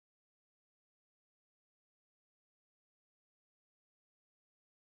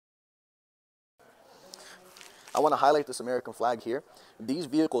want to highlight this American flag here. These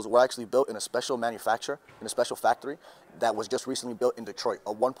vehicles were actually built in a special manufacturer, in a special factory that was just recently built in Detroit,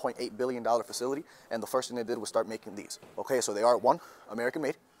 a $1.8 billion facility, and the first thing they did was start making these. Okay, so they are, one, American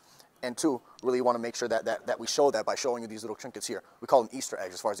made, and two, really want to make sure that we show that by showing you these little trinkets here. We call them Easter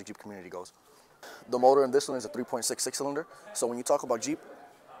eggs as far as the Jeep community goes. The motor in this one is a 3.6 six-cylinder, so when you talk about Jeep,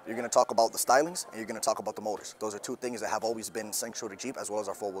 you're going to talk about the stylings and you're going to talk about the motors. Those are two things that have always been central to Jeep, as well as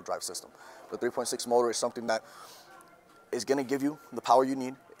our four-wheel drive system. The 3.6 motor is something that is going to give you the power you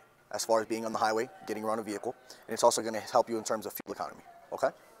need as far as being on the highway, getting around a vehicle, and it's also going to help you in terms of fuel economy, okay?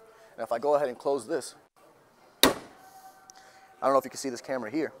 And if I go ahead and close this, I don't know if you can see this camera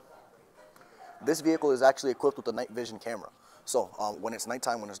here. This vehicle is actually equipped with a night vision camera. So when it's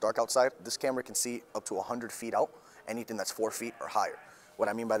nighttime, when it's dark outside, this camera can see up to 100 feet out, anything that's 4 feet or higher. What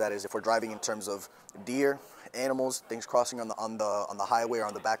I mean by that is if we're driving in terms of deer, animals, things crossing on the highway or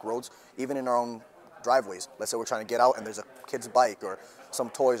on the back roads, even in our own driveways. Let's say we're trying to get out and there's a kid's bike or some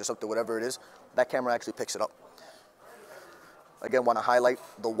toys or something, whatever it is, that camera actually picks it up. Again, want to highlight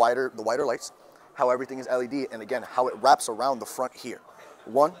the wider lights, how everything is LED, and again, how it wraps around the front here.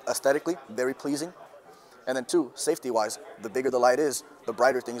 One, aesthetically, very pleasing. And then two, safety-wise, the bigger the light is, the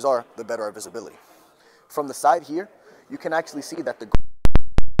brighter things are, the better our visibility. From the side here, you can actually see that the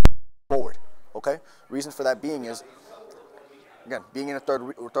forward, okay? Reason for that being is, again, being in a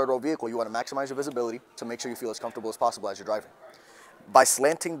third row vehicle, you want to maximize your visibility to make sure you feel as comfortable as possible as you're driving. By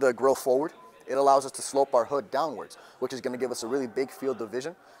slanting the grille forward, it allows us to slope our hood downwards, which is going to give us a really big field of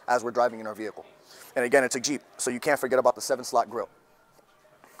vision as we're driving in our vehicle. And again, it's a Jeep, so you can't forget about the 7-slot grille.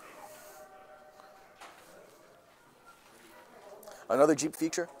 Another Jeep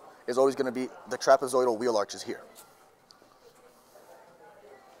feature is always going to be the trapezoidal wheel arches here.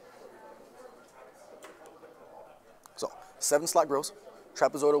 So 7-slot grills,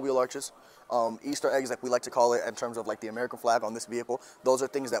 trapezoidal wheel arches, Easter eggs like we like to call it in terms of like the American flag on this vehicle. Those are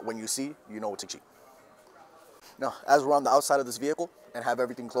things that when you see, you know it's a Jeep. Now, as we're on the outside of this vehicle and have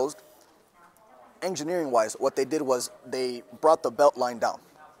everything closed, engineering wise, what they did was they brought the belt line down.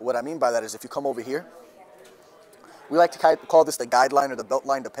 What I mean by that is if you come over here, we like to call this the guideline or the belt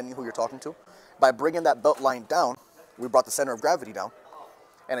line, depending who you're talking to. By bringing that belt line down, we brought the center of gravity down,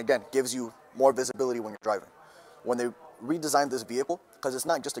 and again, gives you more visibility when you're driving. When they redesigned this vehicle, because it's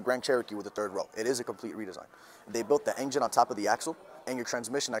not just a Grand Cherokee with a third row, it is a complete redesign. They built the engine on top of the axle, and your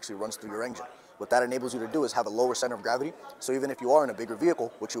transmission actually runs through your engine. What that enables you to do is have a lower center of gravity, so even if you are in a bigger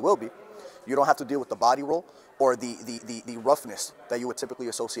vehicle, which you will be, you don't have to deal with the body roll or the roughness that you would typically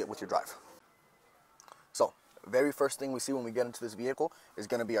associate with your drive. So, very first thing we see when we get into this vehicle is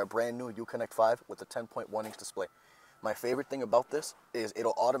going to be our brand new Uconnect 5 with a 10.1-inch display. My favorite thing about this is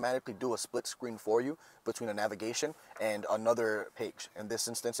it'll automatically do a split screen for you between a navigation and another page. In this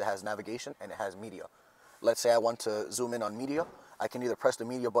instance, it has navigation and it has media. Let's say I want to zoom in on media. I can either press the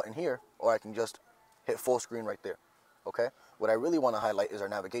media button here or I can just hit full screen right there. Okay? What I really want to highlight is our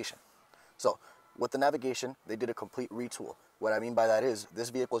navigation. So, with the navigation, they did a complete retool. What I mean by that is, this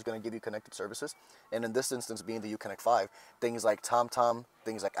vehicle is going to give you connected services, and in this instance, being the Uconnect 5, things like TomTom,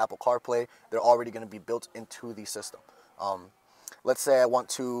 things like Apple CarPlay, they're already going to be built into the system. Let's say I want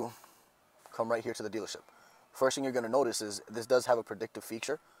to come right here to the dealership. First thing you're going to notice is this does have a predictive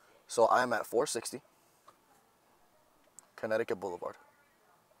feature. So I'm at 460 Connecticut Boulevard.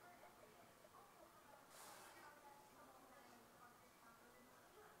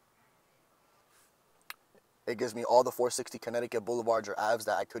 It gives me all the 460 Connecticut boulevards or Aves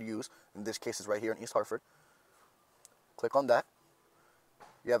that I could use. In this case, it's right here in East Hartford. Click on that.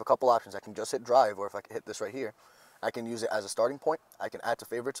 You have a couple options. I can just hit drive, or if I can hit this right here, I can use it as a starting point. I can add to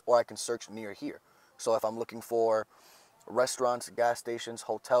favorites, or I can search near here. So if I'm looking for restaurants, gas stations,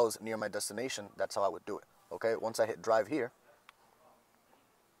 hotels near my destination, that's how I would do it. Okay, once I hit drive here,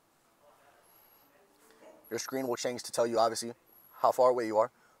 your screen will change to tell you, obviously, how far away you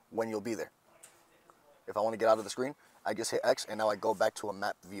are, when you'll be there. If I want to get out of the screen, I just hit X, and now I go back to a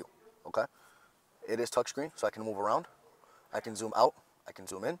map view, okay? It is touchscreen, so I can move around. I can zoom out. I can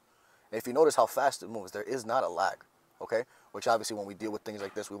zoom in. And if you notice how fast it moves, there is not a lag, okay? Which obviously when we deal with things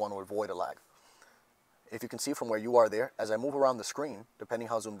like this, we want to avoid a lag. If you can see from where you are there, as I move around the screen, depending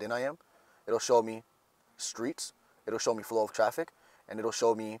how zoomed in I am, it'll show me streets, it'll show me flow of traffic, and it'll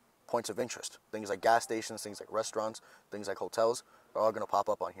show me points of interest. Things like gas stations, things like restaurants, things like hotels are all going to pop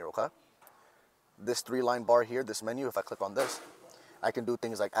up on here, okay? This 3-line bar here, this menu, if I click on this, I can do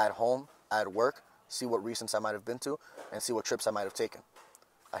things like add home, add work, see what recents I might have been to, and see what trips I might have taken.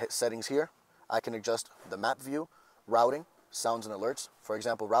 I hit settings here. I can adjust the map view, routing, sounds and alerts. For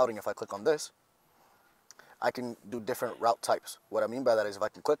example, routing, if I click on this, I can do different route types. What I mean by that is if I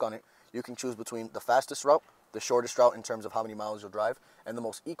can click on it, you can choose between the fastest route, the shortest route in terms of how many miles you'll drive, and the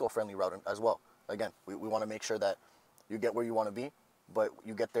most eco-friendly route as well. Again, we want to make sure that you get where you want to be, but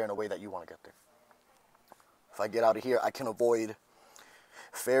you get there in a way that you want to get there. If I get out of here, I can avoid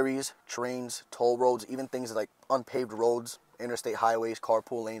ferries, trains, toll roads, even things like unpaved roads, interstate highways,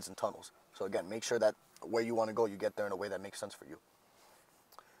 carpool lanes, and tunnels. So again, make sure that where you want to go, you get there in a way that makes sense for you.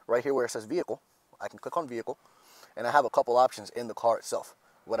 Right here where it says vehicle, I can click on vehicle, and I have a couple options in the car itself.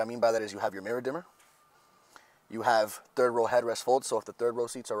 What I mean by that is you have your mirror dimmer, you have third row headrest fold, so if the third row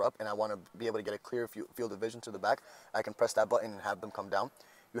seats are up and I want to be able to get a clear field of vision to the back, I can press that button and have them come down.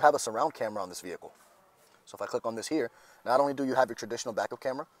 You have a surround camera on this vehicle. So if I click on this here, not only do you have your traditional backup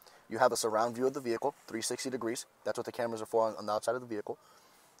camera, you have a surround view of the vehicle, 360 degrees. That's what the cameras are for on the outside of the vehicle.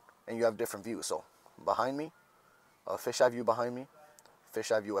 And you have different views. So behind me, a fisheye view behind me,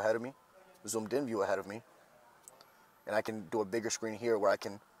 fisheye view ahead of me, zoomed in view ahead of me. And I can do a bigger screen here where I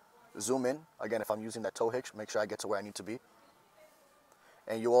can zoom in. Again, if I'm using that tow hitch, make sure I get to where I need to be.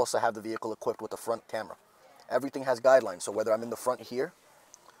 And you also have the vehicle equipped with a front camera. Everything has guidelines. So whether I'm in the front here,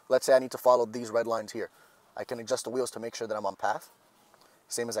 let's say I need to follow these red lines here, I can adjust the wheels to make sure that I'm on path,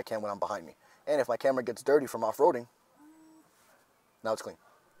 same as I can when I'm behind me. And if my camera gets dirty from off-roading, now it's clean.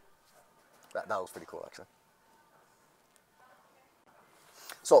 That was pretty cool, actually.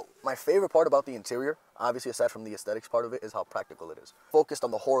 So my favorite part about the interior, obviously aside from the aesthetics part of it, is how practical it is. Focused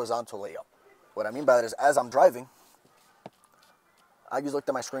on the horizontal layout. What I mean by that is, as I'm driving, I just looked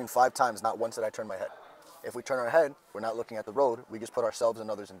at my screen 5 times, not once did I turn my head. If we turn our head, we're not looking at the road, we just put ourselves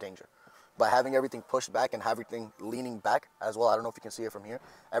and others in danger. By having everything pushed back and everything leaning back as well, I don't know if you can see it from here,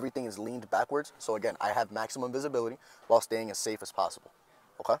 everything is leaned backwards. So again, I have maximum visibility while staying as safe as possible,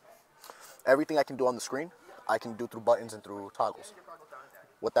 okay? Everything I can do on the screen, I can do through buttons and through toggles.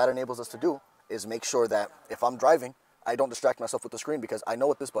 What that enables us to do is make sure that if I'm driving, I don't distract myself with the screen because I know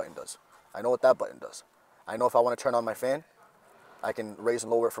what this button does. I know what that button does. I know if I want to turn on my fan, I can raise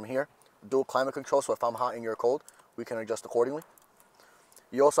and lower it from here. Dual climate control, so if I'm hot and you're cold, we can adjust accordingly.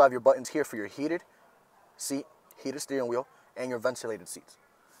 You also have your buttons here for your heated seat, heated steering wheel, and your ventilated seats.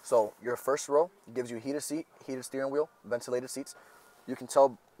 So your first row gives you heated seat, heated steering wheel, ventilated seats. You can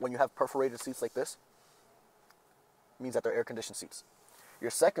tell when you have perforated seats like this, it means that they're air-conditioned seats.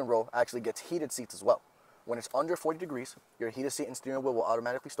 Your second row actually gets heated seats as well. When it's under 40 degrees, your heated seat and steering wheel will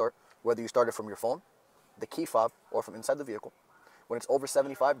automatically start, whether you started from your phone, the key fob, or from inside the vehicle. When it's over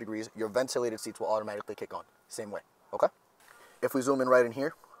 75 degrees, your ventilated seats will automatically kick on. Same way, okay? If we zoom in right in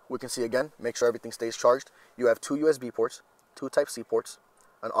here, we can see again, make sure everything stays charged. You have 2 USB ports, 2 Type-C ports,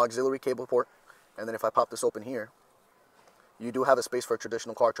 an auxiliary cable port, and then if I pop this open here, you do have a space for a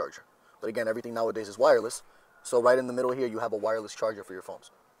traditional car charger. But again, everything nowadays is wireless, so right in the middle here, you have a wireless charger for your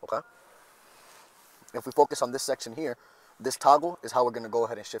phones, okay? If we focus on this section here, this toggle is how we're gonna go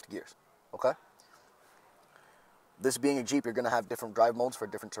ahead and shift gears, okay? This being a Jeep, you're gonna have different drive modes for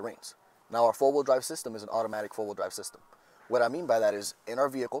different terrains. Now our 4-wheel drive system is an automatic 4-wheel drive system. What I mean by that is, in our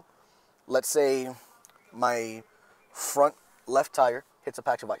vehicle, let's say my front left tire hits a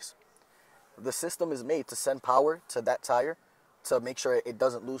patch of ice. The system is made to send power to that tire to make sure it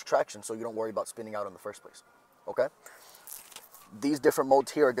doesn't lose traction so you don't worry about spinning out in the first place, okay? These different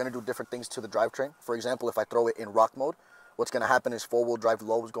modes here are gonna do different things to the drivetrain. For example, if I throw it in rock mode, what's gonna happen is 4-wheel drive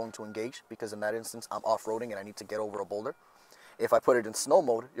low is going to engage because in that instance, I'm off-roading and I need to get over a boulder. If I put it in snow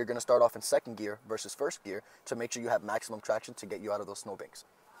mode, you're going to start off in second gear versus first gear to make sure you have maximum traction to get you out of those snowbanks.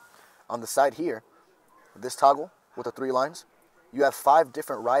 On the side here, this toggle with the 3 lines, you have 5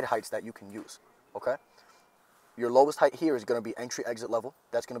 different ride heights that you can use, okay? Your lowest height here is going to be entry-exit level.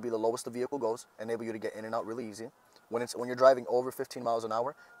 That's going to be the lowest the vehicle goes, enable you to get in and out really easy. When you're driving over 15 miles an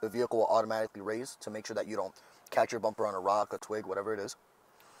hour, the vehicle will automatically raise to make sure that you don't catch your bumper on a rock, a twig, whatever it is.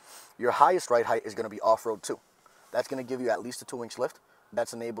 Your highest ride height is going to be off-road too. That's going to give you at least a 2-inch lift.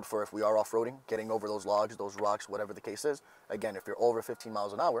 That's enabled for if we are off-roading, getting over those logs, those rocks, whatever the case is. Again, if you're over 15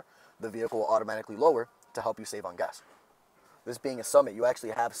 miles an hour, the vehicle will automatically lower to help you save on gas. This being a Summit, you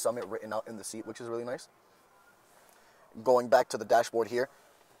actually have Summit written out in the seat, which is really nice. Going back to the dashboard here,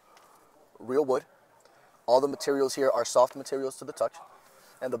 real wood. All the materials here are soft materials to the touch.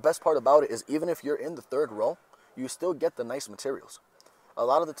 And the best part about it is even if you're in the third row, you still get the nice materials. A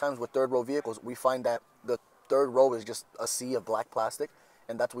lot of the times with third row vehicles, we find that the third row is just a sea of black plastic,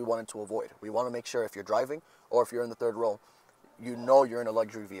 and that's what we wanted to avoid. We want to make sure if you're driving or if you're in the third row, you know you're in a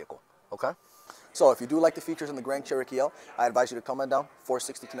luxury vehicle, okay? So if you do like the features in the Grand Cherokee L, I advise you to come on down,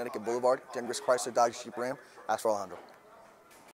 460 Connecticut Boulevard, Gengras Chrysler Dodge Jeep Ram. Ask for Alejandro.